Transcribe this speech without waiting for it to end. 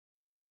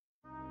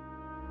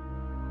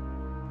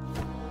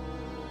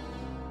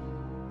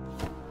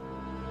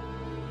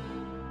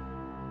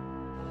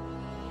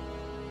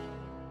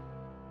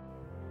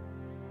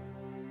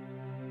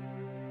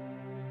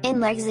in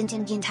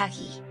Lexington,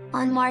 Kentucky.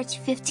 On March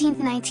 15,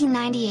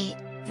 1998,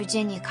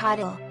 Virginia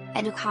Caudill,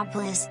 and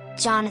accomplice,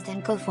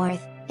 Johnathan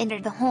Goforth,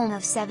 entered the home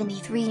of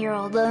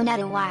 73-year-old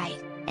Lonetta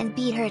White, and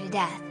beat her to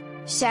death,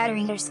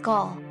 shattering her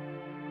skull.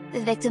 The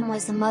victim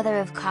was the mother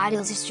of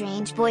Caudill's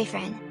estranged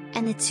boyfriend,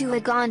 and the two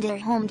had gone to her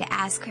home to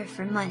ask her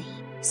for money,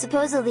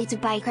 supposedly to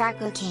buy crack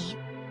cocaine.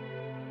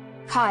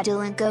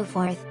 Caudill and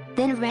Goforth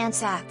then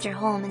ransacked her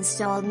home and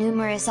stole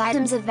numerous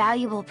items of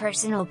valuable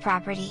personal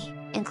property,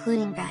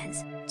 including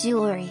guns,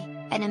 jewelry,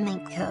 and a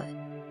mink coat.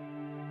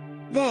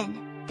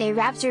 Then, they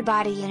wrapped her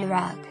body in a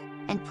rug,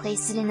 and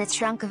placed it in the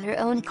trunk of her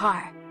own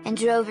car, and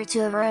drove her to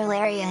a rural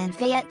area in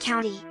Fayette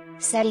County,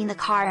 setting the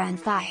car on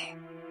fire.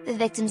 The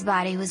victim's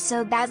body was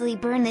so badly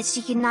burned that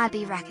she could not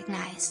be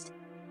recognized.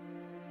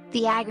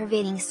 The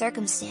aggravating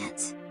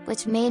circumstance,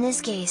 which made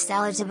this case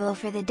eligible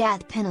for the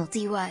death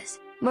penalty, was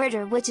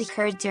murder, which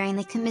occurred during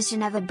the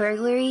commission of a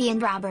burglary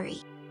and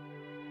robbery.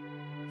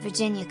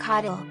 Virginia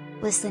Caudill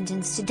was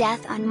sentenced to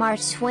death on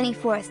March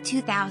 24,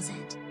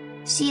 2000.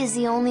 She is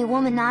the only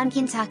woman on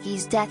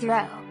Kentucky's death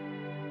row.